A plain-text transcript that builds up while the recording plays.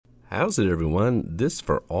How's it, everyone? This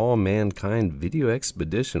For All Mankind video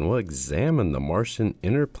expedition will examine the Martian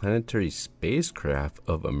interplanetary spacecraft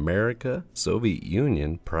of America, Soviet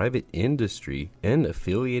Union, private industry, and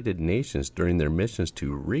affiliated nations during their missions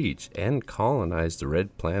to reach and colonize the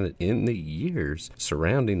Red Planet in the years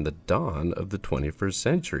surrounding the dawn of the 21st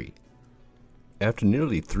century. After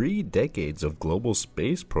nearly 3 decades of global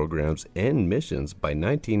space programs and missions, by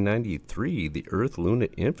 1993, the Earth-Luna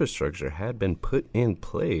infrastructure had been put in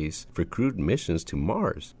place for crewed missions to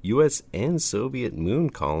Mars. U.S. and Soviet moon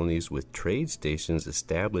colonies with trade stations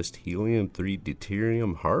established helium-3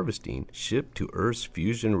 deuterium harvesting, shipped to Earth's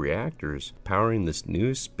fusion reactors, powering this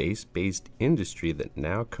new space-based industry that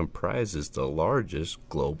now comprises the largest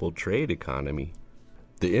global trade economy.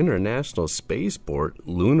 The International Spaceport,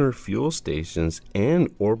 lunar fuel stations,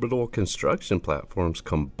 and orbital construction platforms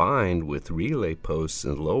combined with relay posts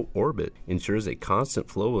in low orbit ensures a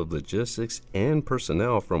constant flow of logistics and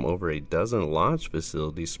personnel from over a dozen launch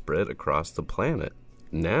facilities spread across the planet.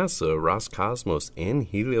 NASA, Roscosmos, and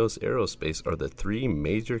Helios Aerospace are the 3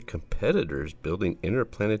 major competitors building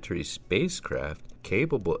interplanetary spacecraft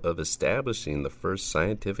capable of establishing the first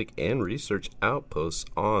scientific and research outposts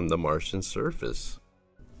on the Martian surface.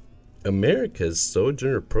 America's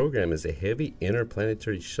Sojourner program is a heavy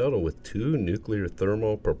interplanetary shuttle with 2 nuclear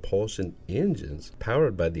thermal propulsion engines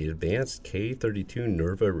powered by the advanced K-32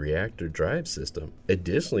 Nerva reactor drive system.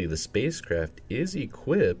 Additionally, the spacecraft is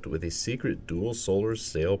equipped with a secret dual solar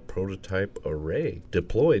sail prototype array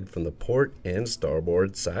deployed from the port and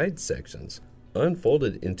starboard side sections,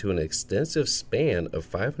 unfolded into an extensive span of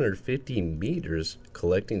 550 meters,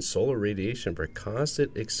 collecting solar radiation for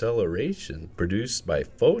constant acceleration produced by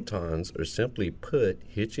photons, or simply put,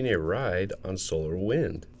 hitching a ride on solar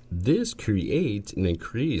wind. This creates an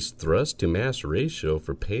increased thrust-to-mass ratio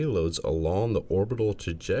for payloads along the orbital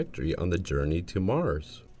trajectory on the journey to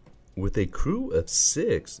Mars. With a crew of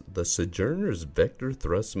 6, the Sojourner's vector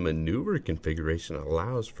thrust maneuver configuration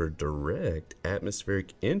allows for direct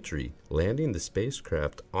atmospheric entry, landing the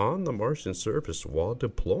spacecraft on the Martian surface while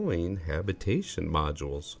deploying habitation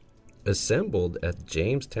modules. Assembled at the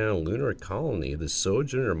Jamestown Lunar Colony, the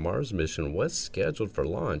Sojourner Mars mission was scheduled for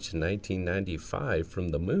launch in 1995 from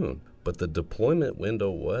the Moon, but the deployment window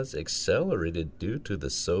was accelerated due to the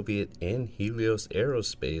Soviet and Helios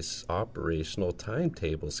Aerospace operational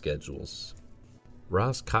timetable schedules.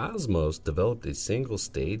 Roscosmos developed a single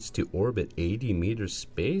stage to orbit 80-meter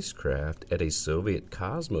spacecraft at a Soviet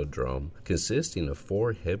cosmodrome consisting of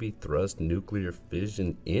 4 heavy thrust nuclear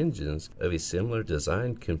fission engines of a similar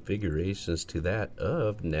design configurations to that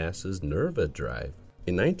of NASA's Nerva drive.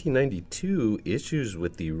 In 1992, issues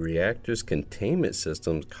with the reactor's containment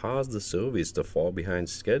systems caused the Soviets to fall behind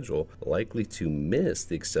schedule, likely to miss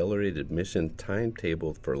the accelerated mission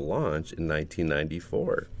timetable for launch in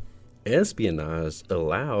 1994. Espionage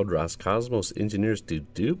allowed Roscosmos engineers to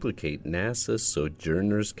duplicate NASA's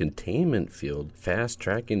Sojourner's containment field,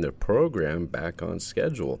 fast-tracking the program back on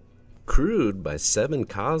schedule. Crewed by 7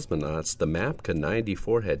 cosmonauts, the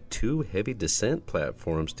Mapc-94 had 2 heavy descent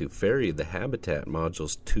platforms to ferry the habitat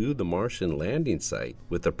modules to the Martian landing site,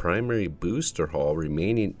 with the primary booster hull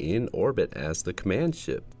remaining in orbit as the command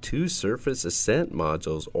ship. 2 surface ascent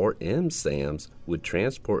modules, or MSAMs, would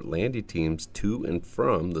transport landing teams to and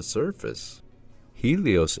from the surface.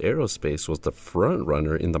 Helios Aerospace was the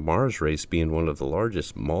front-runner in the Mars race, being one of the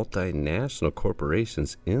largest multinational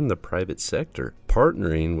corporations in the private sector.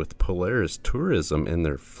 Partnering with Polaris Tourism and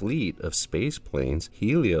their fleet of space planes,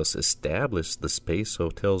 Helios established the Space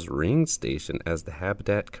Hotel's Ring Station as the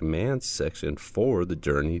habitat command section for the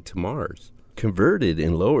journey to Mars. Converted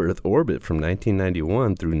in low Earth orbit from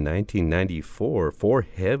 1991 through 1994, 4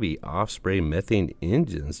 heavy off-spray methane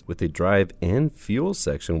engines with a drive and fuel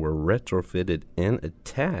section were retrofitted and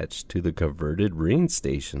attached to the converted ring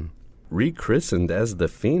station. Rechristened as the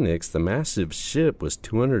Phoenix, the massive ship was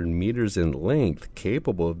 200 meters in length,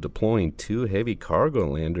 capable of deploying 2 heavy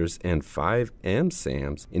cargo landers and 5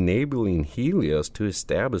 MSAMs, enabling Helios to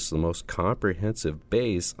establish the most comprehensive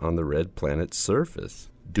base on the red planet's surface.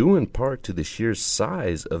 Due in part to the sheer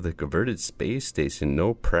size of the converted space station,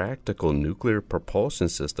 no practical nuclear propulsion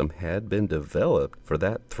system had been developed for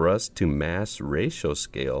that thrust-to-mass ratio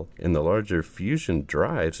scale, and the larger fusion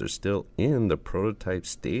drives are still in the prototype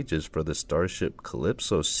stages for the Starship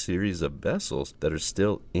Calypso series of vessels that are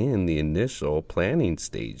still in the initial planning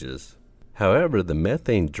stages. However, the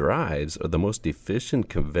methane drives are the most efficient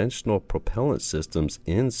conventional propellant systems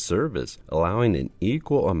in service, allowing an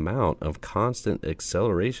equal amount of constant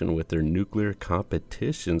acceleration with their nuclear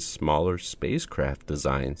competition's smaller spacecraft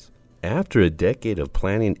designs. After a decade of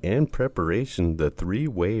planning and preparation, the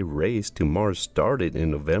three-way race to Mars started in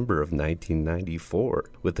November of 1994,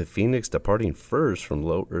 with the Phoenix departing first from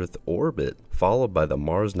low Earth orbit, followed by the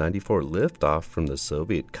Mars 94 liftoff from the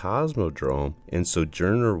Soviet Cosmodrome and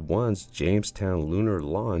Sojourner 1's Jamestown lunar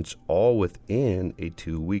launch, all within a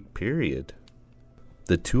 2-week period.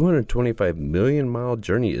 The 225 million mile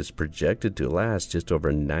journey is projected to last just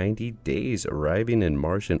over 90 days, arriving in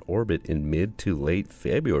Martian orbit in mid to late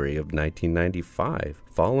February of 1995.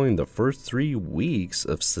 Following the first 3 weeks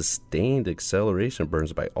of sustained acceleration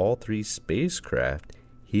burns by all 3 spacecraft,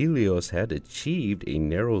 Helios had achieved a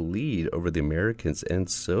narrow lead over the Americans and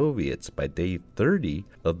Soviets by day 30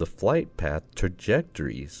 of the flight path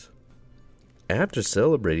trajectories. After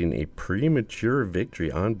celebrating a premature victory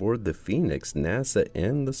on board the Phoenix, NASA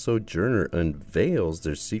and the Sojourner unveils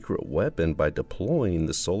their secret weapon by deploying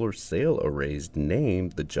the solar sail arrays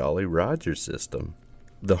named the Jolly Roger system.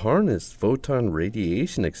 The harnessed photon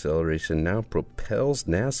radiation acceleration now propels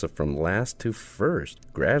NASA from last to first,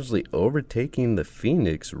 gradually overtaking the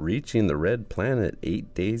Phoenix, reaching the red planet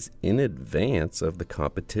 8 days in advance of the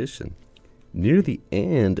competition. Near the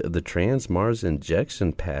end of the trans-Mars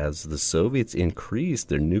injection paths, the Soviets increased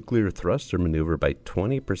their nuclear thruster maneuver by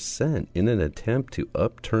 20% in an attempt to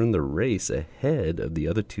upturn the race ahead of the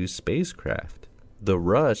other 2 spacecraft. The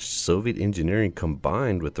rushed Soviet engineering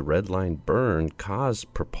combined with the red line burn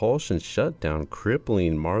caused propulsion shutdown,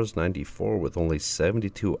 crippling Mars 94 with only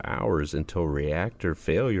 72 hours until reactor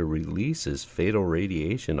failure releases fatal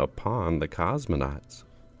radiation upon the cosmonauts.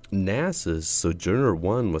 NASA's Sojourner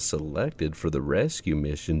 1 was selected for the rescue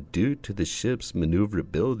mission due to the ship's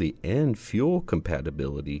maneuverability and fuel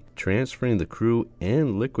compatibility, transferring the crew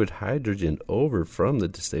and liquid hydrogen over from the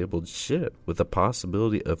disabled ship, with the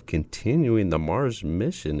possibility of continuing the Mars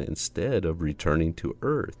mission instead of returning to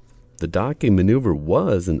Earth. The docking maneuver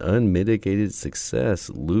was an unmitigated success,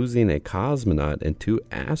 losing a cosmonaut and 2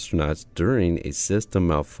 astronauts during a system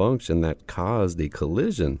malfunction that caused a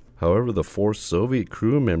collision. However, the 4 Soviet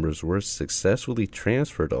crew members were successfully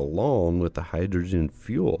transferred along with the hydrogen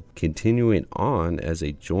fuel, continuing on as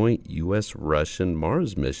a joint U.S.-Russian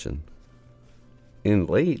Mars mission. In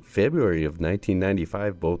late February of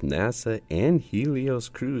 1995, both NASA and Helios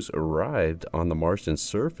crews arrived on the Martian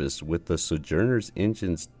surface, with the Sojourner's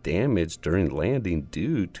engines damaged during landing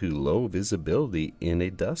due to low visibility in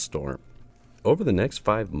a dust storm. Over the next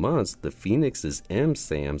 5 months, the Phoenix's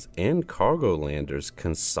MSAMs and cargo landers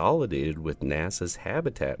consolidated with NASA's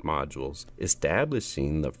Habitat modules,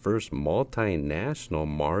 establishing the first multinational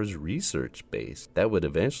Mars research base that would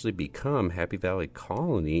eventually become Happy Valley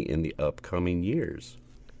Colony in the upcoming years.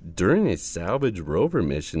 During a salvage rover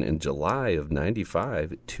mission in July of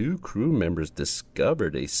 95, 2 crew members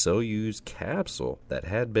discovered a Soyuz capsule that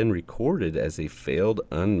had been recorded as a failed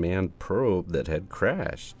unmanned probe that had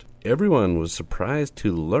crashed. Everyone was surprised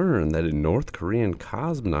to learn that a North Korean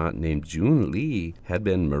cosmonaut named Jun Lee had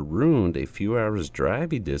been marooned a few hours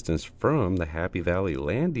driving distance from the Happy Valley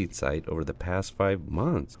landing site over the past 5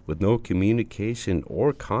 months, with no communication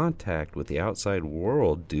or contact with the outside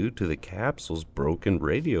world due to the capsule's broken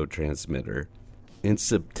radio transmitter. In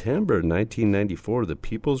September 1994, the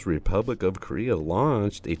People's Republic of Korea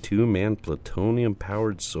launched a 2-man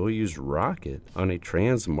plutonium-powered Soyuz rocket on a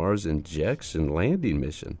trans-Mars injection landing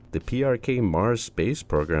mission. The PRK Mars space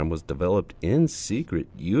program was developed in secret,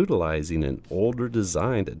 utilizing an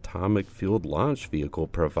older-designed atomic-fueled launch vehicle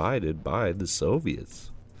provided by the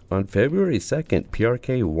Soviets. On February 2nd,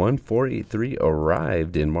 PRK-1483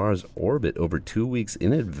 arrived in Mars orbit over 2 weeks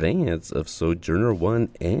in advance of Sojourner 1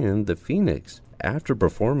 and the Phoenix. After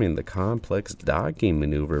performing the complex docking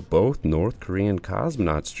maneuver, both North Korean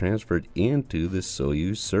cosmonauts transferred into the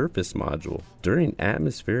Soyuz surface module. During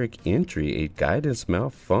atmospheric entry, a guidance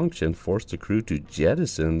malfunction forced the crew to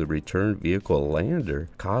jettison the return vehicle lander,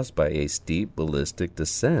 caused by a steep ballistic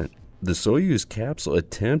descent. The Soyuz capsule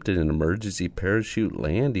attempted an emergency parachute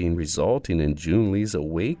landing, resulting in Jun Lee's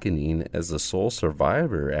awakening as the sole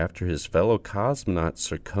survivor after his fellow cosmonauts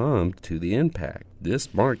succumbed to the impact.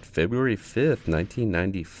 This marked February 5th,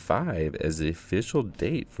 1995 as the official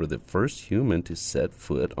date for the first human to set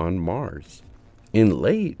foot on Mars. In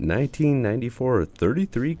late 1994,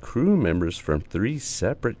 33 crew members from 3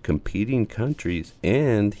 separate competing countries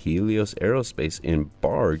and Helios Aerospace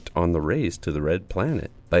embarked on the race to the Red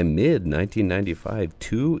Planet. By mid-1995,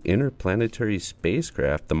 2 interplanetary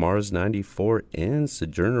spacecraft, the Mars 94 and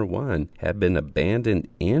Sojourner 1, had been abandoned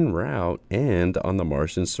en route and on the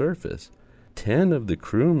Martian surface. 10 of the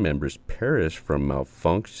crew members perished from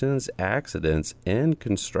malfunctions, accidents, and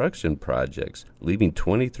construction projects, leaving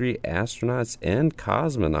 23 astronauts and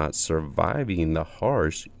cosmonauts surviving the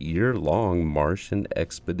harsh, year-long Martian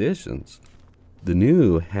expeditions. The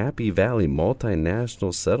new Happy Valley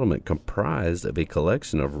multinational settlement comprised of a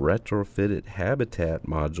collection of retrofitted habitat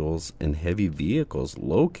modules and heavy vehicles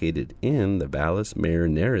located in the Valles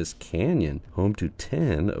Marineris Canyon, home to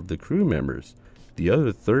 10 of the crew members. The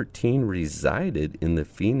other 13 resided in the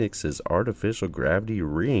Phoenix's artificial gravity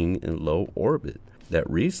ring in low orbit that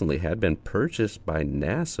recently had been purchased by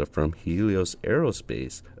NASA from Helios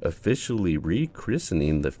Aerospace, officially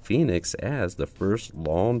rechristening the Phoenix as the first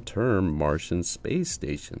long-term Martian space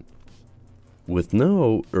station. With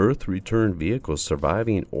no Earth return vehicles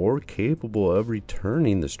surviving or capable of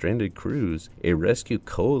returning the stranded crews, a rescue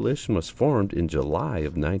coalition was formed in July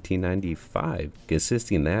of 1995,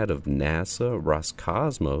 consisting that of NASA,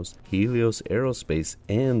 Roscosmos, Helios Aerospace,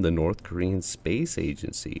 and the North Korean Space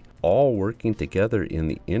Agency, all working together in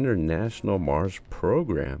the International Mars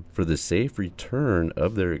Program for the safe return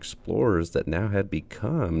of their explorers that now had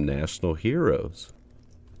become national heroes.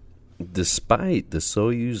 Despite the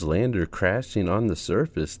Soyuz lander crashing on the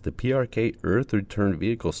surface, the PRK Earth return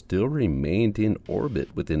vehicle still remained in orbit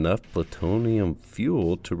with enough plutonium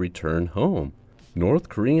fuel to return home. North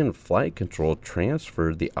Korean Flight Control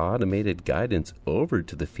transferred the automated guidance over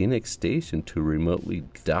to the Phoenix station to remotely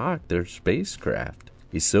dock their spacecraft.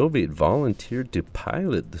 A Soviet volunteered to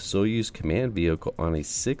pilot the Soyuz command vehicle on a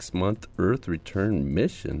 6-month Earth return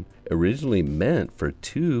mission, originally meant for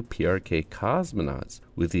 2 PRK cosmonauts,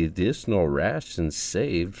 with the additional rations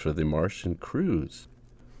saved for the Martian crews.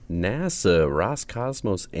 NASA,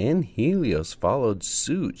 Roscosmos, and Helios followed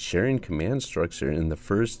suit, sharing command structure in the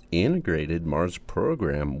first integrated Mars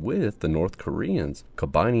program with the North Koreans,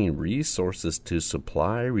 combining resources to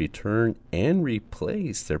supply, return, and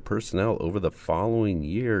replace their personnel over the following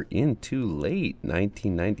year into late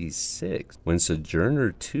 1996, when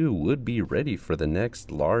Sojourner 2 would be ready for the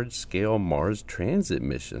next large-scale Mars transit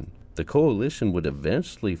mission. The coalition would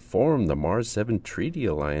eventually form the Mars 7 Treaty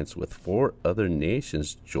Alliance, with 4 other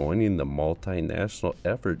nations joining the multinational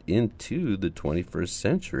effort into the 21st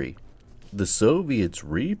century. The Soviets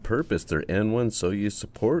repurposed their N-1 Soyuz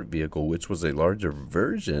support vehicle, which was a larger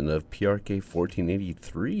version of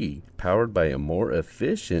PRK-1483, powered by a more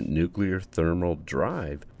efficient nuclear thermal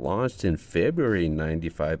drive, launched in February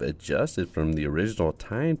 1995, adjusted from the original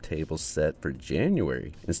timetable set for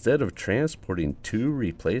January. Instead of transporting 2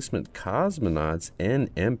 replacement cosmonauts and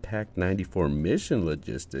Mapc-94 mission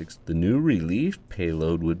logistics, the new relief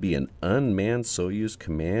payload would be an unmanned Soyuz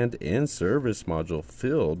command and service module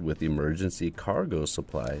filled with emergency cargo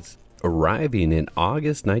supplies. Arriving in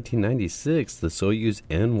August 1996, the Soyuz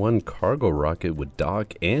N-1 cargo rocket would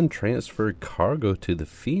dock and transfer cargo to the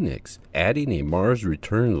Phoenix, adding a Mars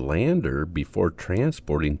return lander before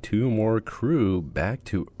transporting 2 more crew back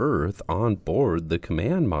to Earth on board the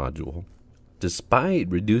command module.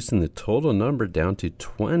 Despite reducing the total number down to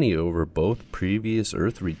 20 over both previous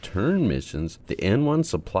Earth return missions, the N-1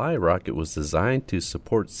 supply rocket was designed to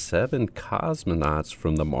support 7 cosmonauts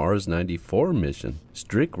from the Mars 94 mission.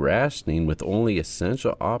 Strict rationing with only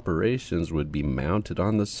essential operations would be mounted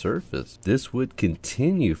on the surface. This would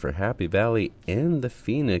continue for Happy Valley and the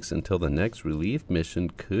Phoenix until the next relief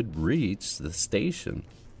mission could reach the station.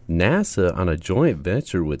 NASA, on a joint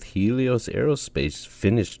venture with Helios Aerospace,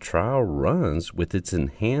 finished trial runs with its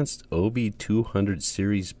enhanced OV-200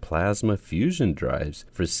 series plasma fusion drives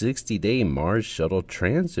for 60-day Mars Shuttle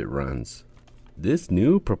transit runs. This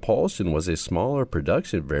new propulsion was a smaller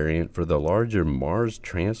production variant for the larger Mars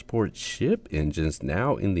transport ship engines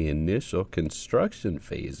now in the initial construction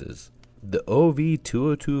phases. The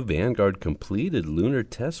OV-202 Vanguard completed lunar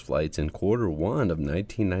test flights in Q1 of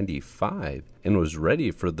 1995 and was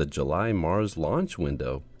ready for the July Mars launch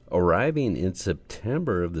window. Arriving in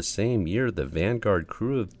September of the same year, the Vanguard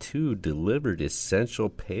crew of 2 delivered essential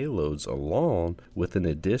payloads along with an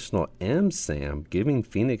additional MSAM, giving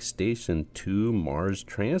Phoenix Station 2 Mars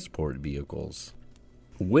transport vehicles.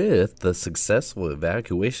 With the successful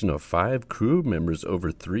evacuation of 5 crew members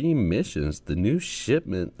over 3 missions, the new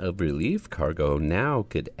shipment of relief cargo now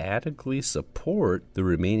could adequately support the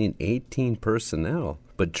remaining 18 personnel.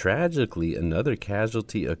 But tragically, another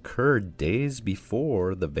casualty occurred days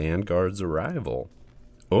before the Vanguard's arrival.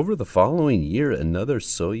 Over the following year, another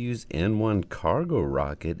Soyuz N-1 cargo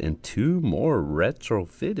rocket and 2 more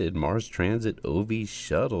retrofitted Mars Transit OV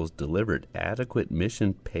shuttles delivered adequate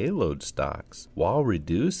mission payload stocks, while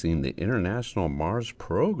reducing the International Mars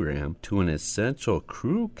program to an essential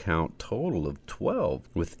crew count total of 12,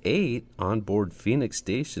 with 8 on board Phoenix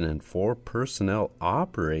Station and 4 personnel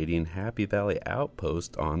operating Happy Valley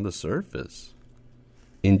Outpost on the surface.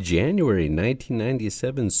 In January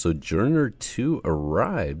 1997, Sojourner 2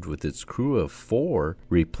 arrived with its crew of 4,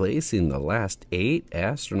 replacing the last 8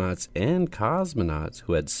 astronauts and cosmonauts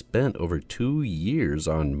who had spent over 2 years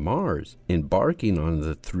on Mars, embarking on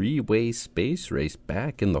the 3-way space race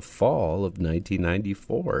back in the fall of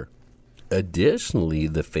 1994. Additionally,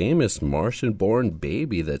 the famous Martian-born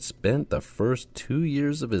baby that spent the first 2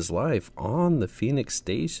 years of his life on the Phoenix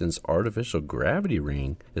Station's artificial gravity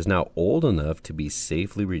ring is now old enough to be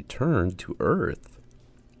safely returned to Earth.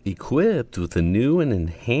 Equipped with the new and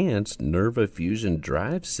enhanced Nerva fusion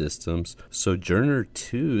drive systems, Sojourner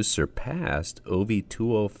 2 surpassed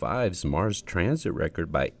OV-205's Mars transit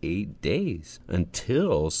record by 8 days,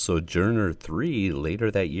 until Sojourner 3 later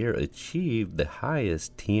that year achieved the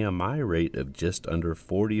highest TMI rate of just under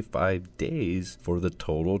 45 days for the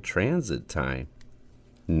total transit time.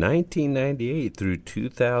 1998 through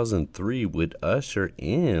 2003 would usher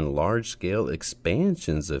in large-scale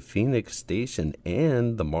expansions of Phoenix Station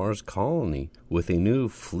and the Mars colony, with a new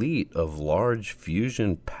fleet of large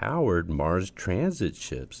fusion-powered Mars transit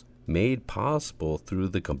ships, made possible through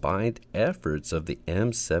the combined efforts of the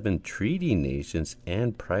M7 treaty nations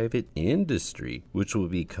and private industry, which will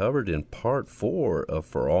be covered in Part 4 of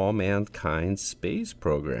For All Mankind's space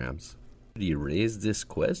programs. You raised this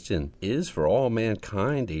question: is For All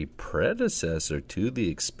Mankind a predecessor to the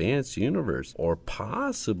Expanse universe, or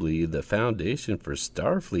possibly the foundation for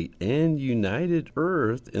Starfleet and United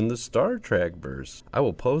Earth in the Star Trek verse? I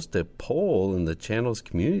will post a poll in the channel's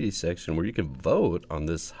community section where you can vote on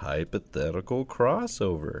this hypothetical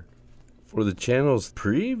crossover. For the channel's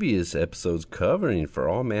previous episodes covering For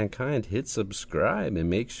All Mankind, hit subscribe and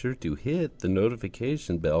make sure to hit the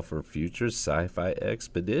notification bell for future sci-fi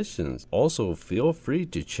expeditions. Also, feel free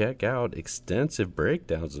to check out extensive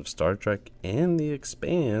breakdowns of Star Trek and The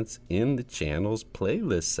Expanse in the channel's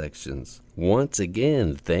playlist sections. Once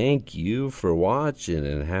again, thank you for watching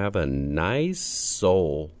and have a nice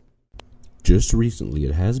soul. Just recently,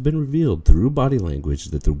 it has been revealed through body language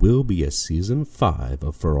that there will be a Season 5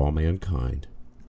 of For All Mankind.